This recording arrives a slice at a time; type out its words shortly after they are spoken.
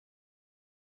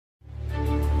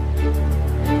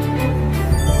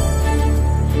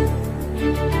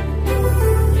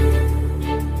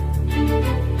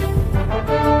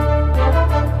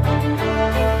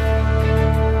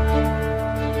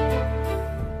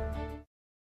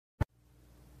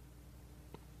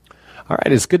All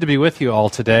right, it's good to be with you all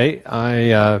today.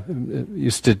 I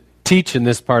used to teach in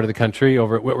this part of the country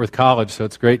over at Whitworth College, so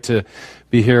it's great to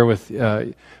be here with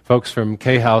folks from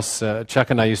K-House. Chuck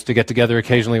and I used to get together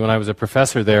occasionally when I was a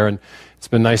professor there, and it's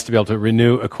been nice to be able to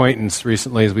renew acquaintance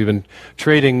recently as we've been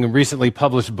trading recently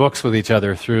published books with each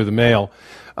other through the mail.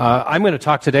 I'm going to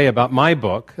talk today about my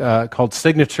book called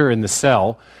Signature in the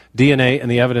Cell, DNA and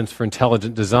the Evidence for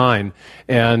Intelligent Design.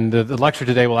 And the lecture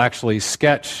today will actually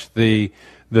sketch the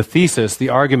thesis, the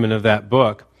argument of that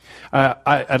book.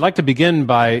 I'd like to begin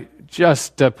by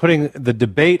just putting the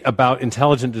debate about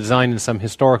intelligent design in some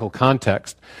historical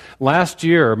context. Last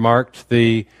year marked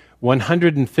the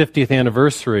 150th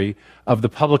anniversary of the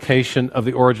publication of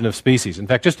The Origin of Species. In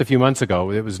fact, just a few months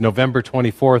ago, it was November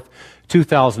 24th,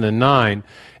 2009,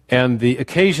 and the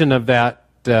occasion of that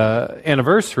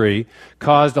anniversary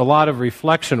caused a lot of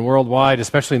reflection worldwide,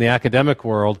 especially in the academic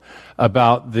world,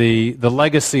 about the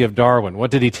legacy of Darwin.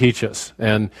 What did he teach us?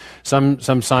 And some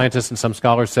scientists and some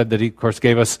scholars said that he, of course,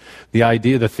 gave us the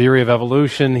idea, the theory of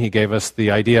evolution. He gave us the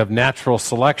idea of natural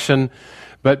selection.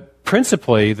 But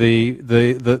principally,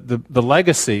 the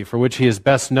legacy for which he is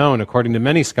best known, according to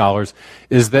many scholars,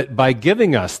 is that by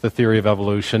giving us the theory of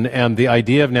evolution and the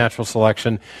idea of natural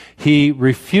selection, he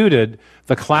refuted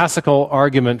the classical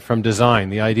argument from design,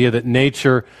 the idea that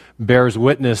nature bears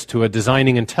witness to a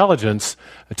designing intelligence,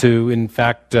 to, in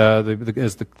fact, as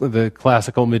the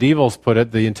classical medievals put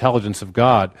it, the intelligence of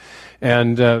God.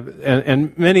 And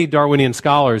many Darwinian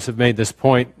scholars have made this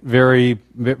point very,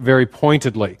 very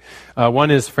pointedly.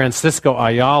 One is Francisco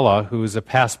Ayala, who is a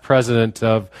past president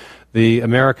of the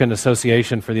American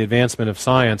Association for the Advancement of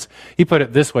Science. He put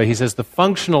it this way. He says, the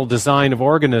functional design of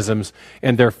organisms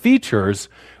and their features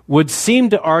would seem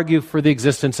to argue for the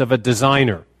existence of a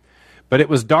designer. But it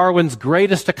was Darwin's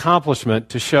greatest accomplishment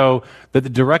to show that the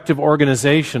directive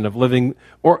organization of living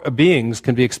beings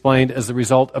can be explained as the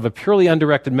result of a purely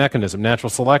undirected mechanism, natural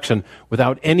selection,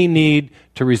 without any need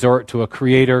to resort to a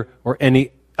creator or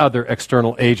any other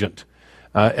external agent.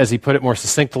 As he put it more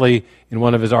succinctly in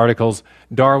one of his articles,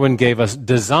 Darwin gave us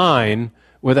design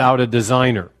without a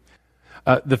designer.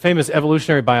 The famous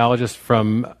evolutionary biologist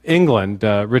from England,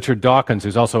 Richard Dawkins,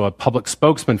 who's also a public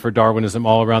spokesman for Darwinism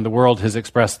all around the world, has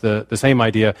expressed the same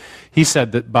idea. He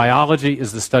said that biology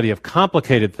is the study of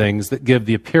complicated things that give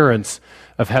the appearance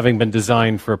of having been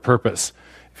designed for a purpose.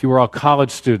 If you were all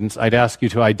college students, I'd ask you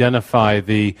to identify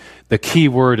the key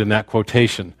word in that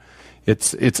quotation.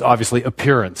 It's obviously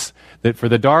appearance. That for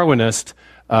the Darwinist,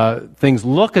 things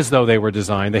look as though they were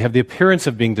designed. They have the appearance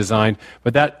of being designed,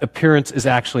 but that appearance is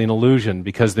actually an illusion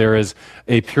because there is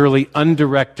a purely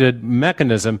undirected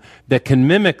mechanism that can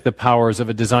mimic the powers of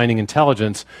a designing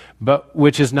intelligence, but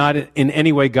which is not in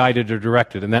any way guided or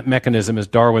directed. And that mechanism is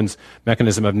Darwin's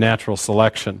mechanism of natural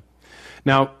selection.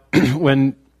 Now,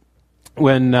 when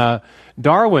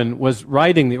Darwin was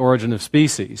writing The Origin of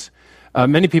Species,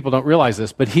 many people don't realize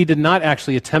this, but he did not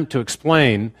actually attempt to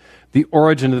explain the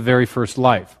origin of the very first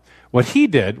life. What he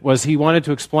did was he wanted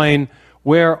to explain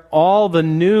where all the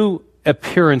new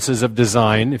appearances of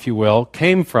design, if you will,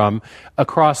 came from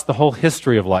across the whole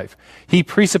history of life. He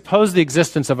presupposed the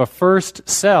existence of a first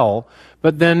cell,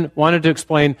 but then wanted to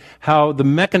explain how the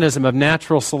mechanism of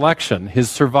natural selection,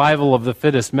 his survival of the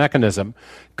fittest mechanism,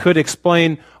 could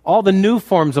explain all the new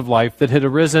forms of life that had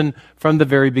arisen from the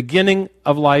very beginning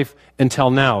of life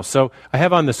until now. So I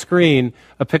have on the screen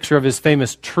a picture of his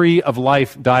famous tree of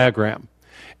life diagram.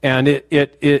 And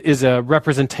it is a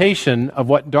representation of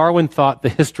what Darwin thought the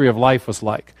history of life was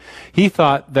like. He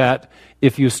thought that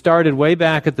if you started way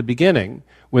back at the beginning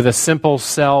with a simple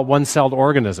cell, one-celled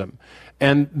organism,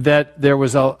 and that there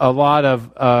was a lot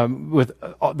of, with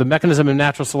the mechanism of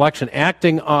natural selection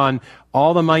acting on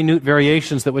all the minute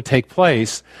variations that would take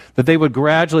place,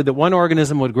 that one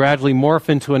organism would gradually morph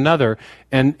into another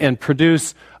and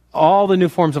produce all the new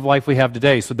forms of life we have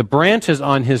today. So the branches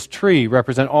on his tree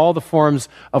represent all the forms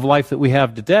of life that we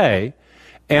have today,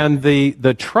 and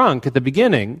the trunk at the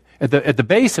beginning, at the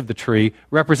base of the tree,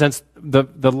 represents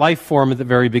the life form at the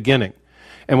very beginning.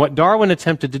 And what Darwin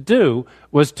attempted to do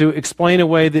was to explain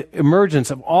away the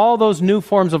emergence of all those new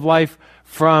forms of life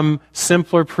from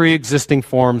simpler pre-existing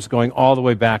forms going all the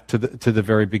way back to the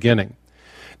very beginning.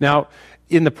 Now,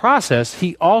 in the process,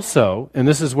 he also, and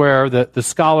this is where the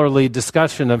scholarly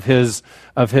discussion of his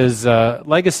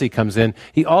legacy comes in,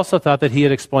 he also thought that he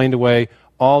had explained away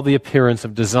all the appearance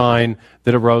of design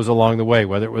that arose along the way,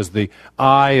 whether it was the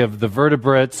eye of the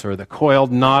vertebrates or the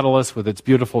coiled nautilus with its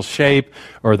beautiful shape,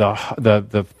 or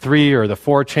the 3 or the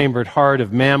 4-chambered heart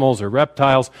of mammals or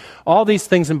reptiles. All these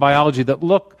things in biology that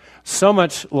look so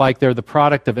much like they're the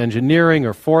product of engineering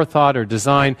or forethought or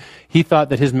design, he thought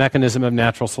that his mechanism of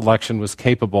natural selection was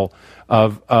capable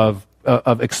of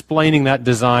explaining that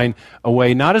design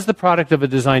away, not as the product of a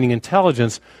designing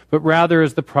intelligence, but rather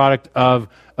as the product of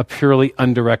a purely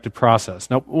undirected process.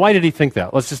 Now, why did he think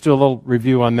that? Let's just do a little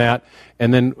review on that,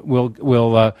 and then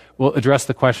we'll address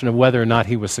the question of whether or not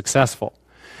he was successful.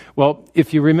 Well,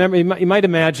 if you remember, you might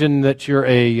imagine that you're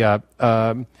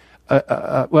the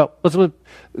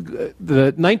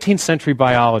 19th century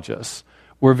biologists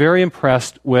were very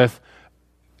impressed with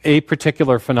a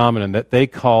particular phenomenon that they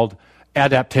called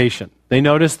adaptation. They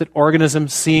noticed that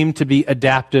organisms seemed to be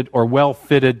adapted or well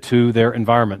fitted to their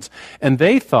environments. And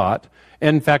they thought,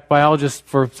 and in fact, biologists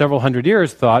for several hundred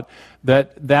years thought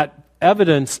that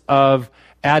evidence of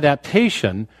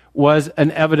adaptation was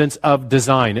an evidence of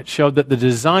design. It showed that the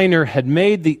designer had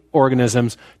made the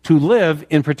organisms to live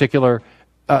in particular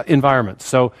environments.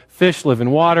 So fish live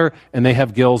in water, and they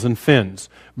have gills and fins.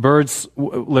 Birds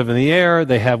live in the air.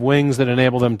 They have wings that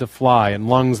enable them to fly and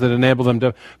lungs that enable them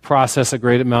to process a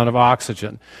great amount of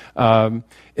oxygen.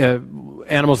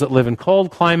 Animals that live in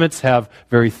cold climates have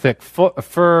very thick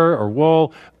fur or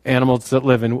wool. Animals that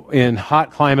live in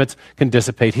hot climates can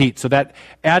dissipate heat. So that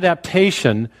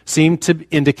adaptation seemed to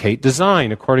indicate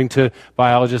design, according to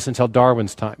biologists until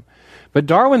Darwin's time. But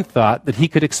Darwin thought that he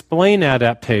could explain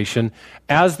adaptation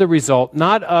as the result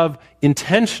not of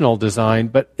intentional design,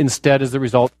 but instead as the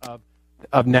result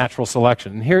of natural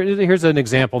selection. And here's an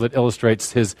example that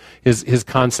illustrates his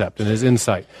concept and his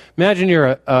insight. Imagine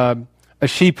you're a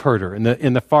sheep herder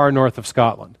in the far north of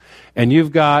Scotland, and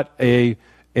you've got you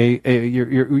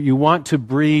want to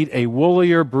breed a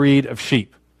woollier breed of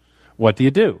sheep. What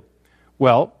do?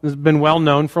 Well, it's been well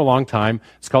known for a long time.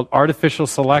 It's called artificial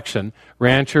selection.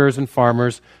 Ranchers and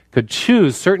farmers could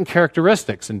choose certain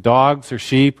characteristics in dogs or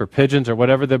sheep or pigeons or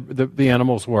whatever the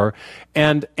animals were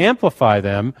and amplify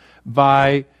them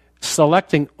by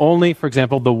selecting only, for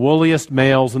example, the woolliest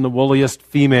males and the woolliest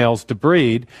females to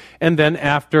breed. And then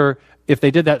if they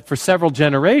did that for several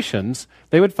generations,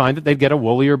 they would find that they'd get a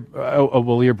woollier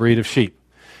breed of sheep.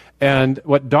 And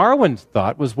what Darwin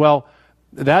thought was, well,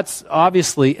 that's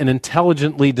obviously an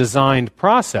intelligently designed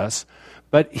process,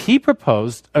 but he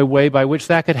proposed a way by which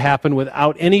that could happen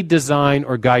without any design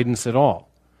or guidance at all.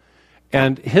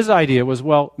 And his idea was,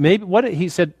 well, he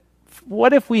said,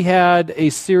 what if we had a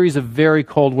series of very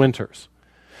cold winters,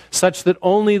 such that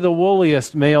only the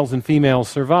woolliest males and females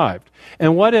survived?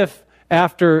 And what if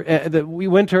after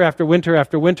winter after winter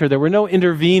after winter, there were no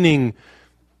intervening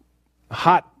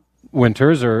hot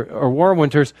winters or warm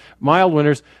winters, mild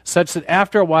winters, such that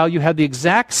after a while you had the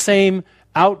exact same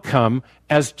outcome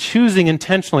as choosing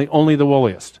intentionally only the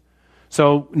woolliest.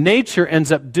 So nature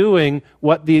ends up doing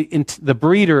what the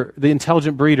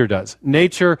intelligent breeder does.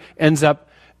 Nature ends up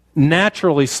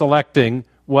naturally selecting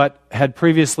what had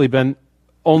previously been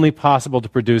only possible to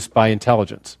produce by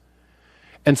intelligence.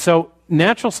 And so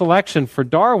natural selection for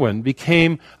Darwin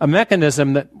became a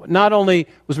mechanism that not only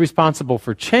was responsible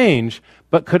for change,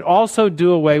 but could also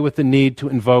do away with the need to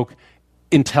invoke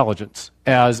intelligence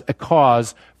as a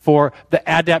cause for the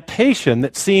adaptation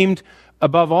that seemed,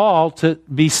 above all, to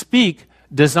bespeak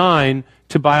design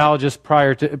to biologists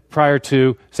prior to,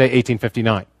 say,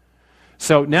 1859.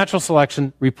 So natural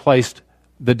selection replaced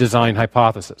the design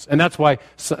hypothesis. And that's why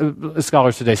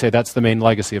scholars today say that's the main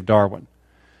legacy of Darwin.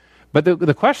 But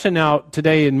the question now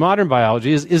today in modern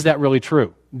biology is that really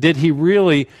true? Did he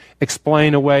really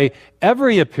explain away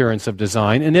every appearance of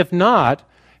design? And if not,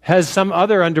 has some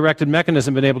other undirected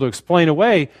mechanism been able to explain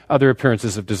away other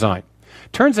appearances of design?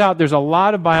 Turns out there's a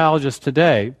lot of biologists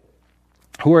today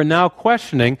who are now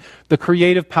questioning the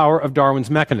creative power of Darwin's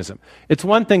mechanism. It's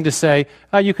one thing to say,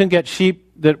 you can get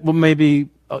sheep that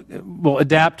will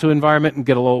adapt to environment and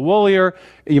get a little woollier.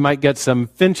 You might get some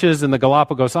finches in the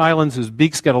Galapagos Islands whose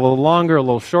beaks get a little longer, a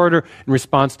little shorter in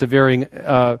response to varying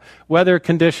weather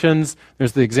conditions.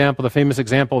 There's the famous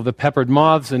example of the peppered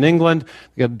moths in England.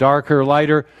 They get darker,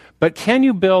 lighter. But can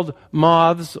you build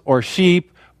moths or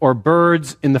sheep or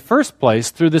birds in the first place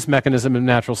through this mechanism of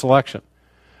natural selection?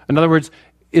 In other words,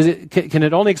 can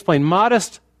it only explain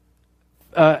modest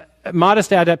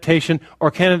adaptation,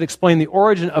 or can it explain the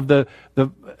origin of the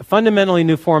fundamentally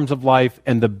new forms of life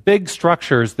and the big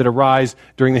structures that arise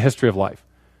during the history of life?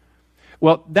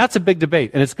 Well, that's a big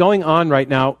debate, and it's going on right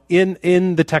now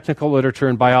in the technical literature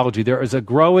in biology. There is a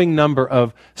growing number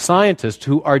of scientists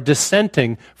who are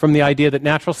dissenting from the idea that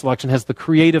natural selection has the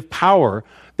creative power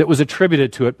that was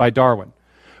attributed to it by Darwin.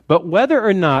 But whether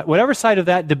or not, whatever side of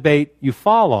that debate you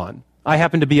fall on, I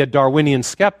happen to be a Darwinian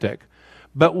skeptic,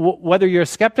 But whether you're a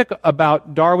skeptic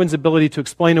about Darwin's ability to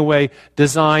explain away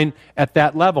design at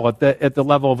that level, at the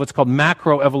level of what's called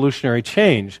macroevolutionary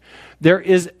change, there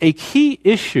is a key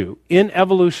issue in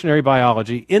evolutionary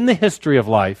biology, in the history of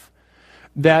life,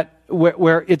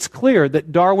 where it's clear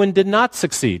that Darwin did not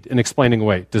succeed in explaining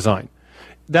away design.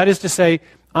 That is to say,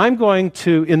 I'm going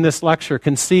to, in this lecture,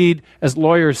 concede, as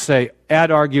lawyers say, ad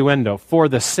arguendo, for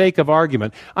the sake of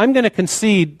argument. I'm going to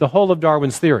concede the whole of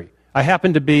Darwin's theory. I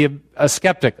happen to be a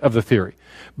skeptic of the theory.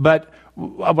 But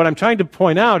what I'm trying to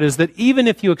point out is that even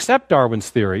if you accept Darwin's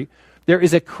theory, there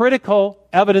is a critical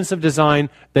evidence of design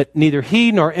that neither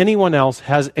he nor anyone else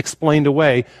has explained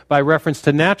away by reference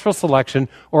to natural selection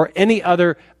or any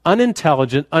other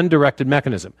unintelligent, undirected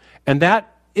mechanism. And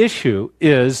that issue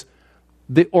is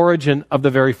the origin of the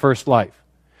very first life.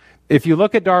 If you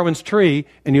look at Darwin's tree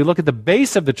and you look at the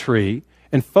base of the tree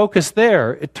and focus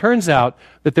there, it turns out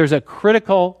that there's a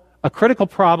critical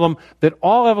problem that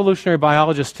all evolutionary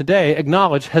biologists today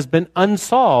acknowledge has been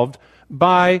unsolved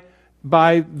by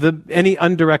any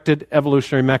undirected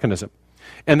evolutionary mechanism.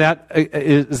 And that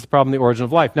is the problem, the origin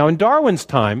of life. Now, in Darwin's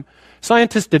time,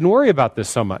 scientists didn't worry about this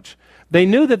so much. They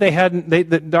knew that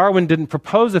that Darwin didn't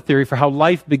propose a theory for how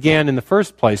life began in the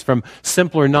first place from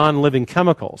simpler non-living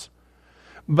chemicals.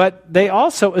 But they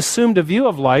also assumed a view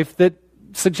of life that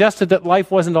suggested that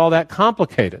life wasn't all that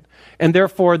complicated, and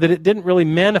therefore that it didn't really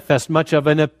manifest much of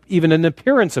even an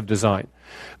appearance of design.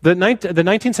 The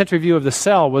 19th century view of the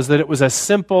cell was that it was a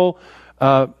simple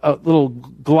a little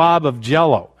glob of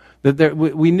jello.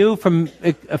 We knew from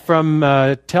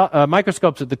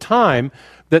microscopes at the time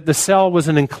that the cell was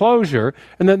an enclosure,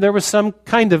 and that there was some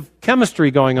kind of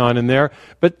chemistry going on in there.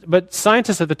 But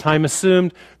scientists at the time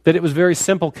assumed that it was very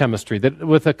simple chemistry. That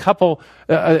with a couple,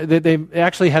 they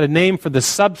actually had a name for the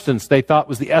substance they thought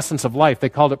was the essence of life. They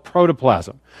called it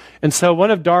protoplasm. And so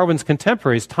one of Darwin's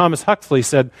contemporaries, Thomas Huxley,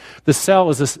 said the cell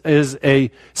is a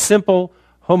simple,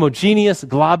 homogeneous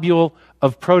globule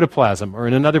of protoplasm. Or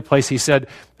in another place, he said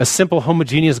a simple,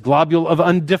 homogeneous globule of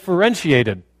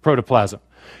undifferentiated protoplasm.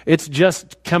 It's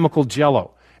just chemical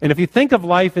jello. And if you think of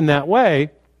life in that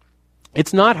way,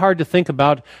 it's not hard to think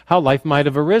about how life might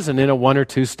have arisen in a one or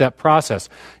two step process.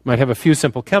 You might have a few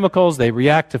simple chemicals, they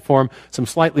react to form some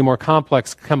slightly more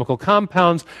complex chemical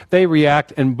compounds, they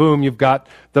react, and boom, you've got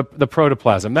the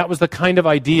protoplasm. That was the kind of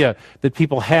idea that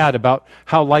people had about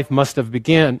how life must have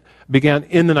began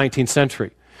in the 19th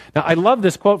century. Now, I love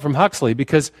this quote from Huxley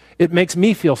because it makes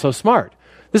me feel so smart.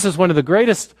 This is one of the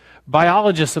greatest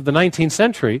biologists of the 19th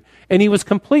century, and he was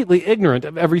completely ignorant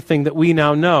of everything that we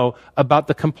now know about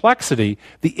the complexity,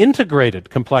 the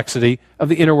integrated complexity of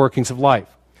the inner workings of life.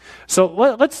 So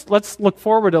let's look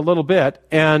forward a little bit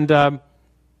and look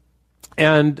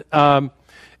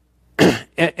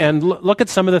at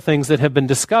some of the things that have been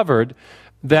discovered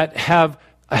that have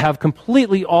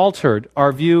completely altered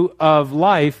our view of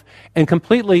life and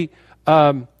completely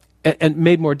and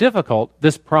made more difficult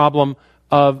this problem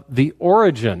of the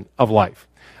origin of life.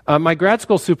 My grad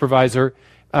school supervisor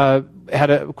had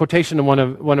a quotation in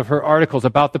one of her articles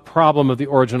about the problem of the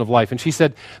origin of life, and she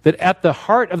said that at the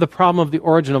heart of the problem of the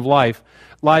origin of life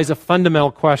lies a fundamental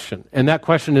question, and that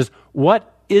question is,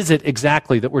 what is it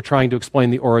exactly that we're trying to explain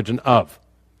the origin of?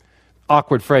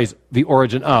 Awkward phrase, the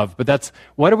origin of, but that's,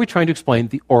 what are we trying to explain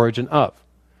the origin of?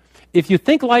 If you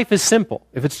think life is simple,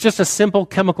 if it's just a simple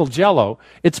chemical jello,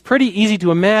 it's pretty easy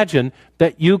to imagine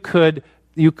that you could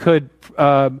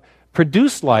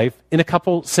produce life in a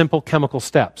couple simple chemical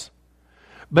steps.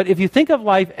 But if you think of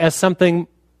life as something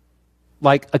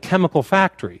like a chemical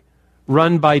factory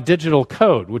run by digital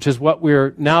code, which is what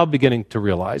we're now beginning to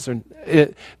realize, then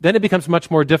it becomes much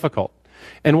more difficult.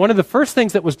 And one of the first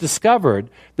things that was discovered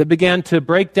that began to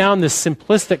break down this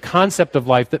simplistic concept of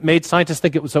life that made scientists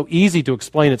think it was so easy to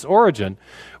explain its origin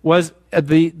was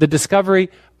the discovery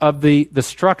of the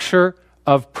structure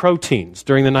of proteins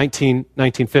during the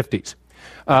 1950s.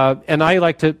 And I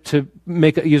like to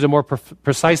use a more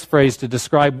precise phrase to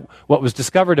describe what was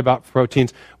discovered about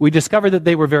proteins. We discovered that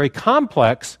they were very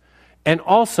complex and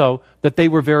also that they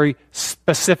were very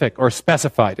specific or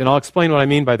specified. And I'll explain what I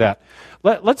mean by that.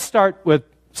 Let's start with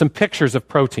some pictures of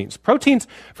proteins. Proteins,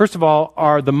 first of all,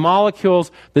 are the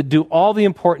molecules that do all the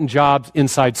important jobs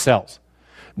inside cells.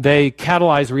 They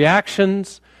catalyze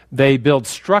reactions, they build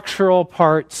structural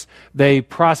parts, they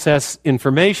process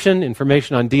information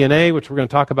on DNA, which we're going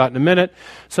to talk about in a minute.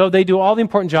 So they do all the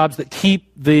important jobs that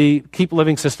keep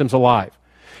living systems alive.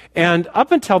 And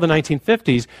up until the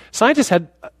 1950s, scientists had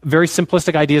very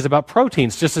simplistic ideas about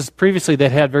proteins, just as previously they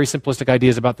had very simplistic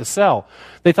ideas about the cell.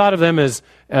 They thought of them as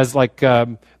like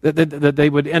that they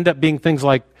would end up being things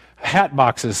like hat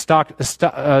boxes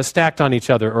stacked on each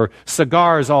other, or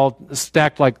cigars all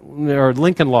stacked or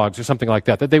Lincoln logs or something like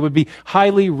that, that they would be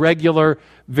highly regular,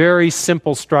 very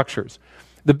simple structures.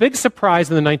 The big surprise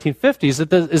in the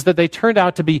 1950s is that they turned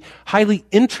out to be highly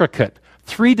intricate,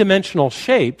 three-dimensional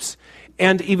shapes,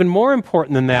 and even more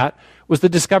important than that was the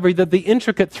discovery that the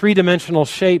intricate three-dimensional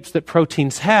shapes that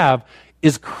proteins have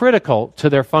is critical to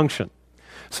their function.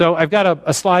 So I've got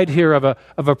a slide here of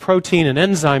a protein, an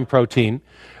enzyme protein,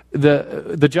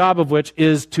 the job of which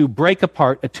is to break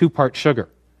apart a two-part sugar.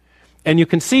 And you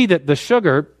can see that the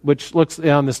sugar, which looks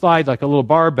on the slide like a little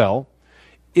barbell,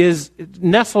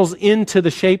 nestles into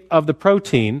the shape of the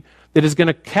protein that is going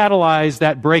to catalyze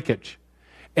that breakage.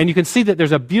 And you can see that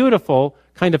there's a beautiful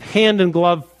kind of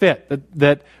hand-and-glove fit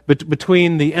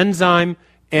between the enzyme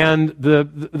and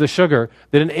the sugar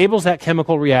that enables that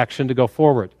chemical reaction to go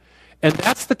forward. And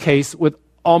that's the case with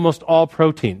almost all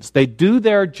proteins. They do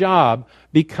their job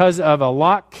because of a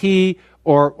lock key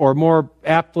or more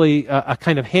aptly a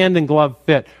kind of hand-and-glove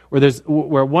fit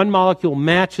where one molecule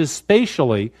matches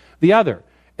spatially the other.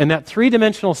 And that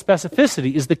three-dimensional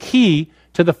specificity is the key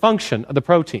to the function of the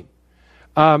protein.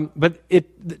 But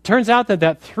it turns out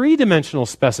that three-dimensional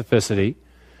specificity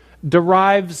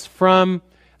derives from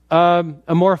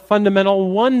a more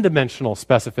fundamental one-dimensional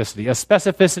specificity, a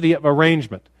specificity of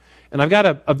arrangement. And I've got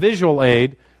a visual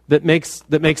aid that makes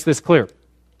this clear.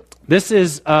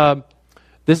 These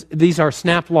are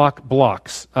snap lock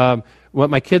blocks.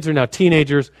 My kids are now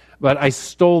teenagers, but I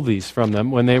stole these from them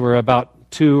when they were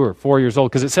about 2 or 4 years old,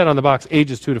 because it said on the box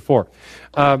ages 2 to 4.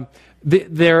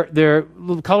 They're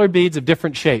little colored beads of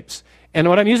different shapes. And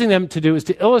what I'm using them to do is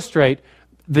to illustrate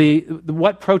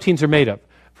what proteins are made of.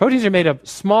 Proteins are made of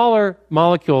smaller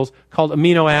molecules called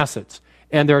amino acids.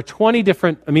 And there are 20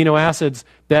 different amino acids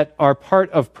that are part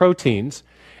of proteins.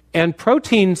 And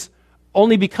proteins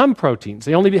only become proteins.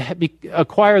 They only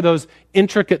acquire those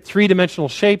intricate three-dimensional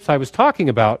shapes I was talking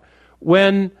about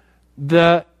when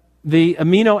the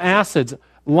amino acids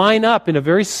line up in a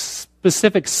very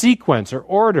specific sequence or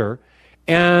order,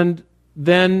 and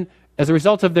then as a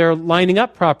result of their lining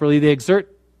up properly, they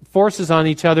exert forces on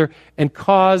each other and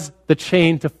cause the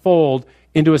chain to fold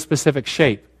into a specific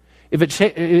shape. If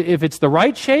it's the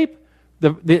right shape,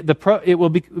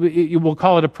 you will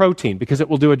call it a protein because it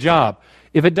will do a job.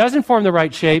 If it doesn't form the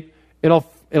right shape, it'll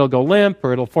go limp,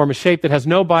 or it'll form a shape that has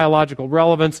no biological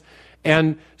relevance.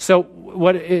 And so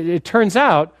it turns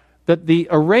out that the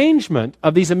arrangement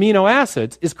of these amino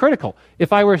acids is critical.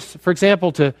 If I were, for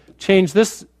example, to change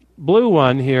this blue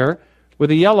one here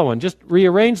with a yellow one, just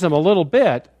rearrange them a little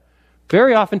bit,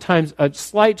 very oftentimes a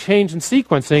slight change in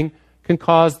sequencing can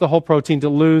cause the whole protein to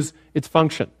lose its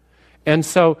function. And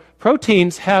so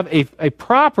proteins have a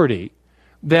property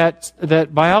that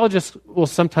biologists will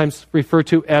sometimes refer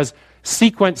to as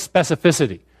sequence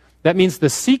specificity. That means the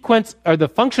sequence or the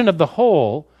function of the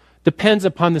whole depends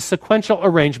upon the sequential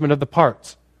arrangement of the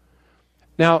parts.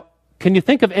 Now, can you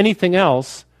think of anything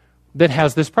else that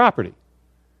has this property?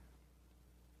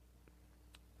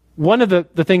 One of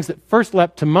the things that first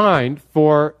leapt to mind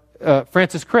for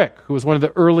Francis Crick, who was one of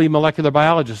the early molecular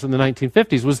biologists in the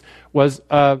 1950s,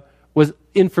 was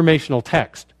informational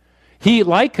text. He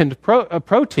likened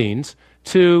proteins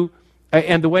to,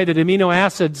 and the way that amino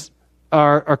acids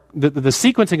the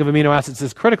sequencing of amino acids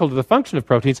is critical to the function of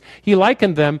proteins. He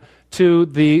likened them to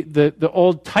the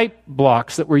old type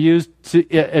blocks that were used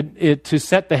to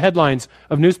set the headlines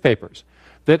of newspapers.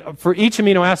 That for each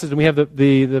amino acid, and we have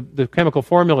the chemical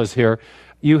formulas here,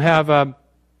 you have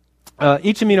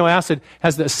each amino acid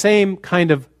has the same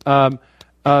kind of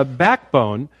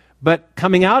backbone, but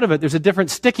coming out of it, there's a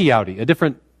different sticky outie, a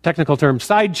different technical term,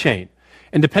 side chain.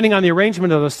 And depending on the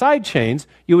arrangement of those side chains,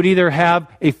 you would either have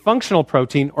a functional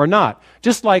protein or not.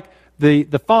 Just like the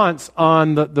fonts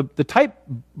on the type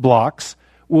blocks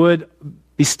would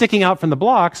be sticking out from the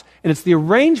blocks, and it's the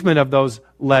arrangement of those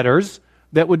letters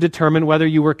that would determine whether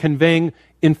you were conveying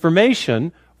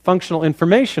information, functional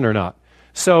information or not.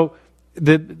 So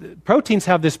the proteins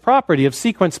have this property of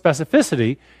sequence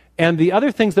specificity, and the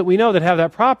other things that we know that have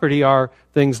that property are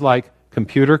things like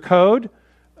computer code,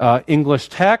 English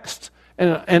text,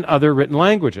 and other written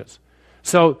languages.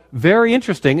 So, very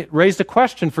interesting. It raised a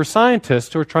question for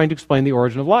scientists who are trying to explain the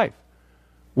origin of life.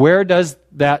 Where does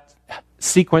that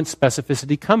sequence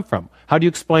specificity come from? How do you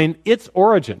explain its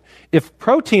origin? If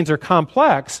proteins are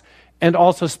complex and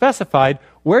also specified,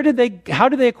 how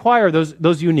do they acquire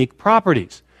those unique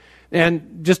properties?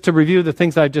 And just to review the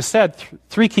things I just said,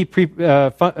 three key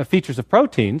features of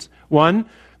proteins. One,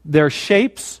 their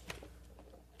shapes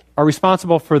are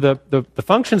responsible for the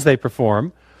functions they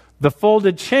perform. The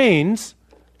folded chains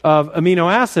of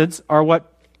amino acids are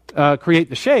what create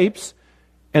the shapes,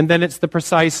 and then it's the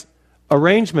precise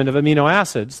arrangement of amino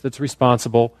acids that's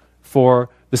responsible for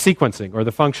the sequencing or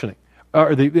the functioning,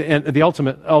 or the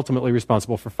ultimately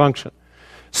responsible for function.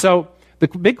 So the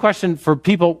big question for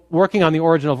people working on the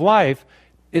origin of life,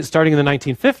 starting in the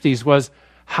 1950s, was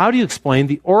how do you explain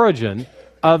the origin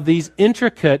of these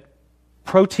intricate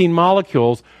protein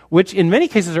molecules, which in many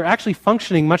cases are actually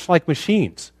functioning much like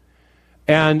machines?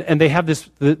 And they have this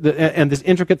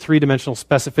intricate three-dimensional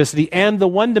specificity and the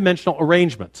one-dimensional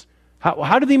arrangements.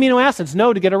 How do the amino acids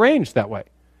know to get arranged that way?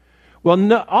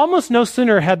 Well, almost no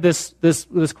sooner had this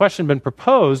question been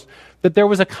proposed that there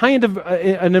was a kind of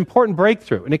an important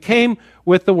breakthrough, and it came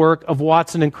with the work of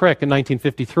Watson and Crick in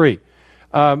 1953.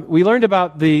 We learned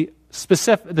about the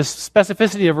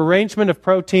specificity of arrangement of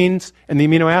proteins and the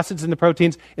amino acids in the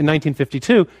proteins in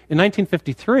 1952. In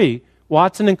 1953,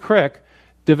 Watson and Crick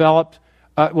developed,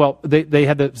 they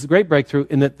had this great breakthrough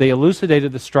in that they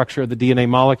elucidated the structure of the DNA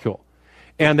molecule.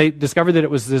 And they discovered that it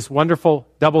was this wonderful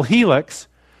double helix,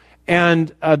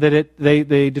 and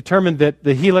they determined that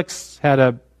the helix had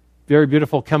a very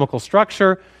beautiful chemical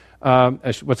structure,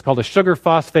 what's called a sugar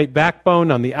phosphate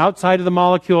backbone on the outside of the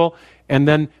molecule, and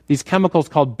then these chemicals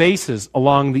called bases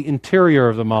along the interior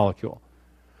of the molecule.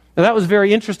 Now that was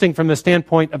very interesting from the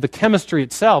standpoint of the chemistry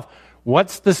itself.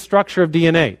 What's the structure of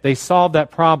DNA? They solved that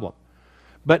problem.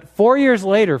 But 4 years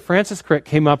later, Francis Crick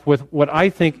came up with what I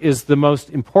think is the most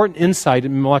important insight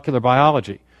in molecular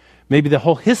biology, maybe the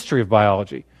whole history of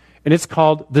biology, and it's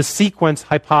called the sequence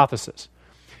hypothesis.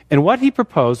 And what he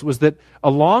proposed was that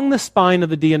along the spine of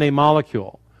the DNA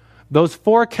molecule, those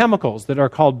four chemicals that are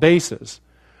called bases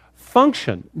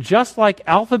function just like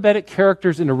alphabetic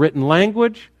characters in a written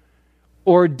language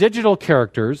or digital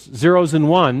characters, zeros and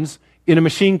ones, in a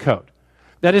machine code.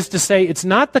 That is to say, it's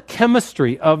not the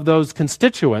chemistry of those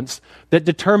constituents that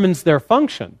determines their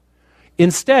function.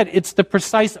 Instead, it's the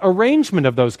precise arrangement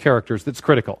of those characters that's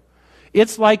critical.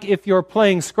 It's like if you're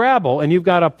playing Scrabble and you've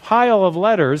got a pile of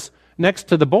letters next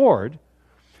to the board.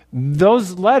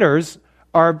 Those letters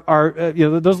and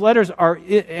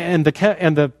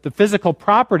the physical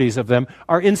properties of them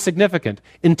are insignificant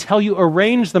until you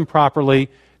arrange them properly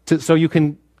so you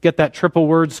can get that triple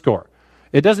word score.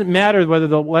 It doesn't matter whether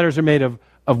the letters are made of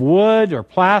wood or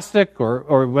plastic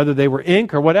or whether they were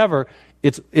ink or whatever.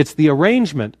 It's the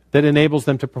arrangement that enables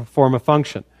them to perform a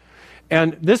function.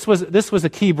 And this was a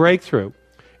key breakthrough.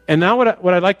 And now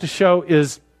what I'd like to show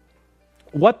is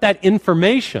what that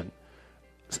information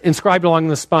inscribed along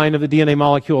the spine of the DNA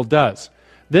molecule does.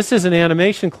 This is an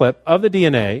animation clip of the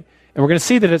DNA, and we're going to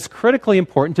see that it's critically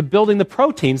important to building the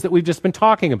proteins that we've just been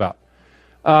talking about.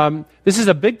 This is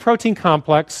a big protein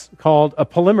complex called a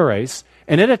polymerase,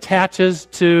 and it attaches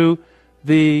to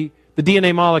the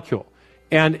DNA molecule.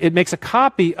 And it makes a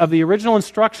copy of the original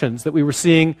instructions that we were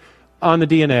seeing on the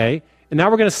DNA. And now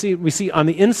we see on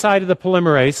the inside of the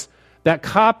polymerase that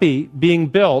copy being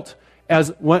built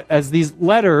as these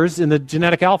letters in the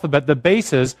genetic alphabet, the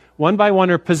bases, one by one,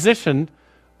 are positioned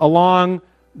along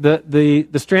the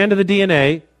strand of the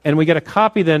DNA, and we get a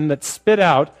copy then that's spit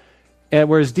out. And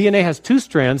whereas DNA has two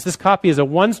strands, this copy is a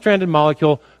one-stranded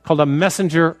molecule called a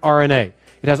messenger RNA.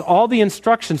 It has all the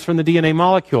instructions from the DNA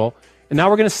molecule, and now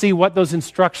we're going to see what those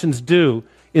instructions do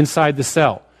inside the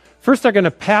cell. First, they're going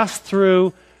to pass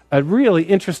through a really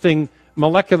interesting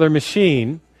molecular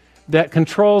machine that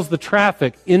controls the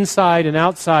traffic inside and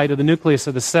outside of the nucleus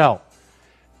of the cell.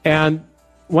 And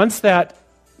once that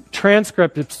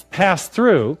transcript is passed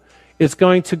through, it's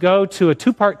going to go to a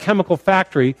two-part chemical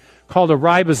factory called a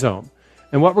ribosome.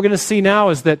 And what we're going to see now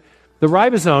is that the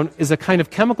ribosome is a kind of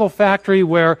chemical factory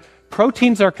where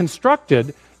proteins are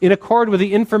constructed in accord with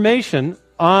the information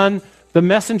on the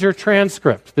messenger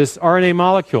transcript, this RNA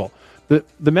molecule.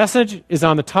 The message is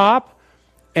on the top,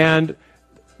 and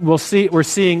we're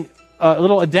seeing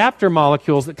little adapter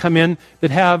molecules that come in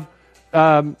that have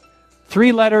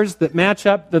three letters that match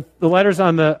up the letters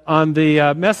on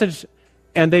the message,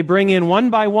 and they bring in one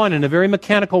by one in a very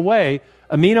mechanical way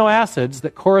amino acids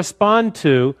that correspond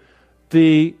to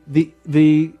the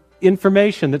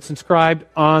information that's inscribed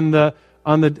on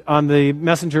the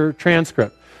messenger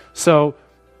transcript. So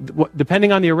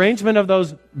depending on the arrangement of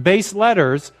those base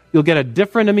letters, you'll get a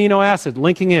different amino acid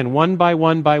linking in one by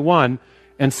one by one.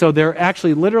 And so they're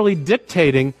actually literally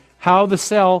dictating how the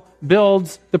cell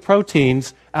builds the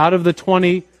proteins out of the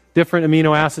 20 different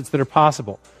amino acids that are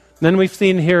possible. And then we've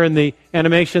seen here in the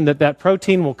animation that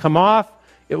protein will come off.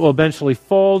 It will eventually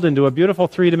fold into a beautiful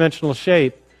three-dimensional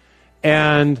shape.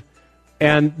 And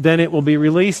then it will be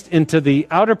released into the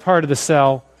outer part of the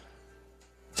cell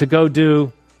to go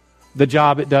do the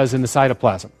job it does in the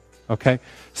cytoplasm. Okay?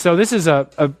 So this is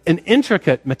an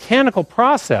intricate mechanical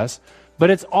process,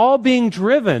 but it's all being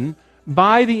driven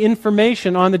by the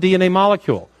information on the DNA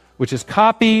molecule, which is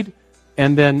copied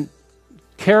and then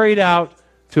carried out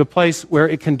to a place where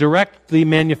it can direct the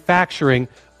manufacturing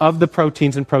of the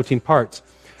proteins and protein parts.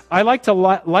 I like to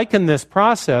liken this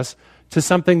process to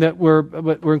something that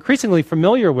we're increasingly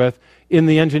familiar with in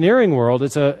the engineering world.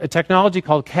 It's a technology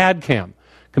called CAD/CAM,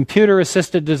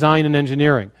 Computer-Assisted Design and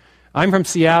Engineering. I'm from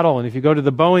Seattle, and if you go to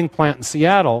the Boeing plant in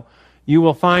Seattle, you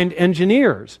will find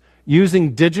engineers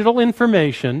using digital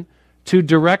information to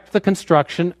direct the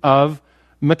construction of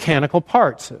mechanical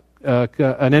parts.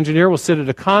 An engineer will sit at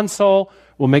a console,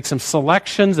 will make some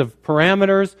selections of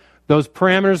parameters. Those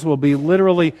parameters will be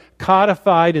literally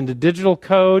codified into digital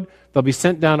code. They'll be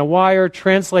sent down a wire,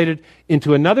 translated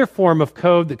into another form of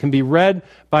code that can be read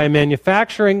by a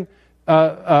manufacturing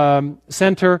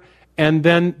center, and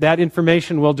then that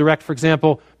information will direct, for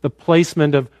example, the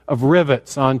placement of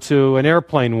rivets onto an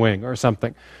airplane wing or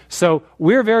something. So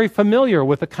we're very familiar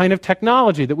with the kind of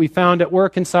technology that we found at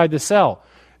work inside the cell.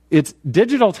 It's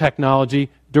digital technology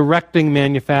directing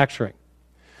manufacturing.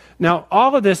 Now,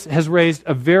 all of this has raised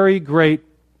a very great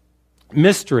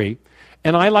mystery,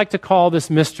 and I like to call this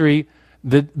mystery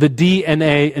the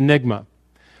DNA enigma.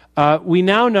 We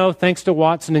now know, thanks to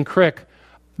Watson and Crick,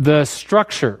 the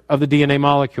structure of the DNA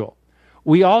molecule.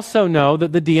 We also know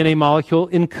that the DNA molecule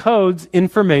encodes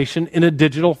information in a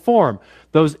digital form.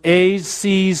 Those A's,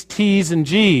 C's, T's, and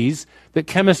G's that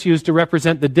chemists use to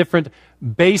represent the different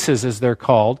bases, as they're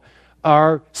called,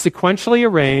 are sequentially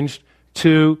arranged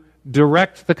to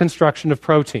direct the construction of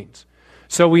proteins.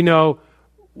 So we know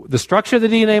the structure of the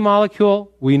DNA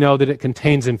molecule, we know that it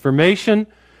contains information,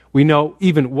 we know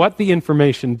even what the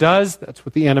information does, that's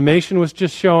what the animation was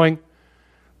just showing,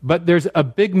 but there's a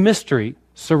big mystery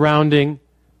surrounding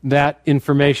that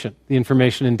information, the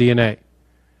information in DNA.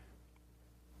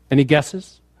 Any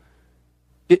guesses?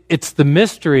 It's the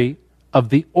mystery of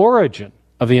the origin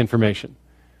of the information.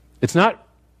 It's not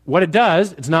what it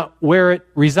does, it's not where it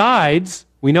resides.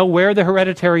 We know where the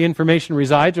hereditary information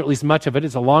resides, or at least much of it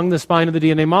is along the spine of the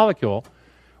DNA molecule.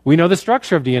 We know the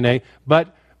structure of DNA,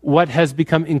 but what has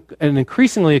become an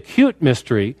increasingly acute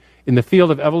mystery in the field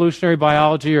of evolutionary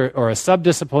biology, or a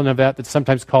subdiscipline of that that's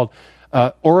sometimes called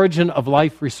origin of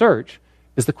life research,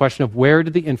 is the question of where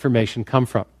did the information come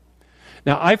from?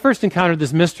 Now, I first encountered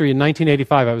this mystery in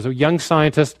 1985. I was a young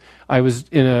scientist. I was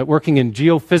working in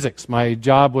geophysics. My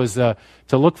job was to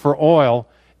look for oil.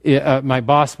 My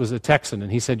boss was a Texan,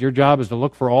 and he said, your job is to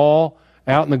look for oil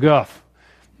out in the Gulf.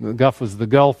 The Gulf was the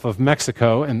Gulf of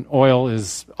Mexico, and oil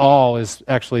is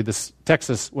actually the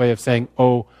Texas way of saying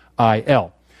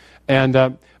O-I-L. And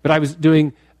but I was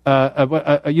doing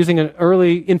using an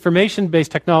early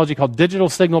information-based technology called digital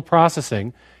signal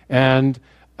processing, and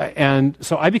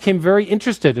so I became very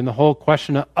interested in the whole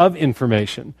question of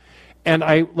information. And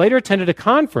I later attended a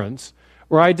conference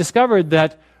where I discovered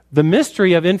that the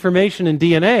mystery of information in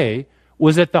DNA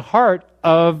was at the heart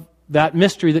of that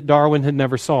mystery that Darwin had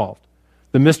never solved,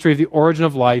 the mystery of the origin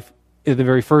of life in the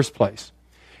very first place.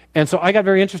 And so I got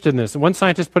very interested in this. And one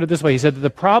scientist put it this way. He said that the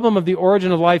problem of the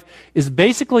origin of life is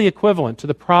basically equivalent to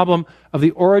the problem of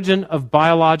the origin of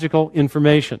biological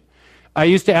information. I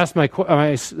used to ask my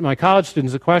college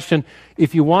students the question,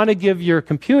 if you want to give your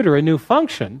computer a new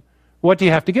function, what do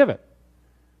you have to give it?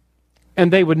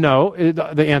 And they would know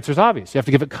the answer is obvious. You have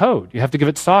to give it code. You have to give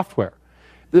it software.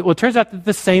 Well, it turns out that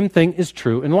the same thing is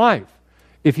true in life.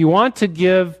 If you want to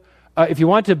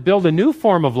build a new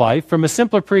form of life from a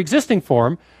simpler pre-existing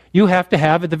form, you have to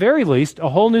have, at the very least, a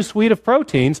whole new suite of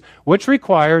proteins, which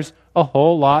requires a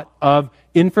whole lot of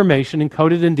information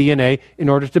encoded in DNA in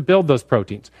order to build those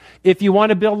proteins. If you want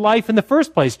to build life in the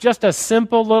first place, just a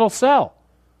simple little cell,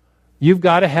 you've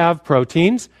got to have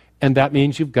proteins, and that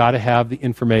means you've got to have the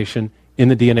information in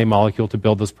the DNA molecule to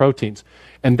build those proteins.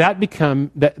 And that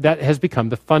has become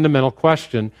the fundamental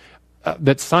question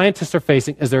that scientists are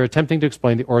facing as they're attempting to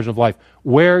explain the origin of life.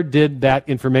 Where did that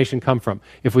information come from?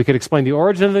 If we could explain the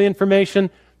origin of the information,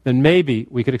 then maybe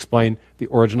we could explain the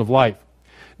origin of life.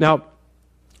 Now,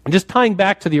 just tying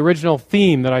back to the original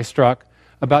theme that I struck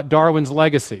about Darwin's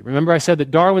legacy. Remember I said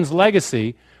that Darwin's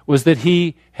legacy was that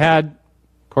he had,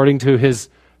 according to his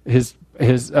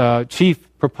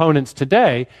chief proponents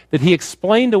today, that he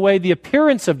explained away the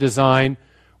appearance of design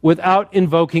without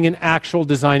invoking an actual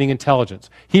designing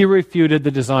intelligence. He refuted the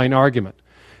design argument.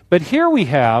 But here we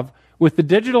have, with the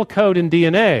digital code in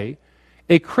DNA,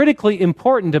 a critically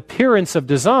important appearance of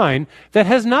design that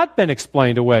has not been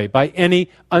explained away by any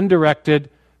undirected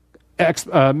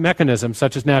mechanism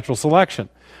such as natural selection.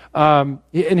 And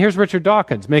here's Richard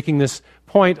Dawkins making this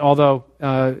point, although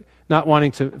not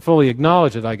wanting to fully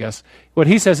acknowledge it, I guess. What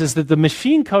he says is that the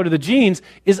machine code of the genes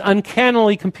is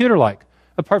uncannily computer-like.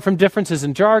 Apart from differences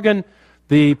in jargon,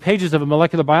 the pages of a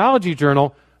molecular biology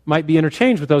journal might be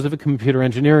interchanged with those of a computer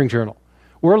engineering journal.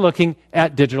 We're looking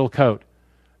at digital code.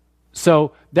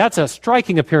 So that's a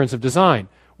striking appearance of design.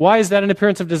 Why is that an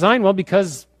appearance of design? Well,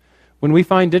 because when we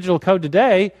find digital code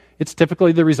today, it's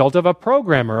typically the result of a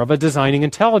programmer, of a designing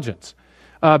intelligence.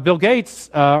 Bill Gates,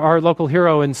 our local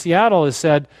hero in Seattle, has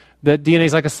said that DNA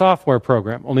is like a software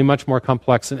program, only much more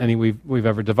complex than any we've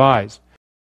ever devised.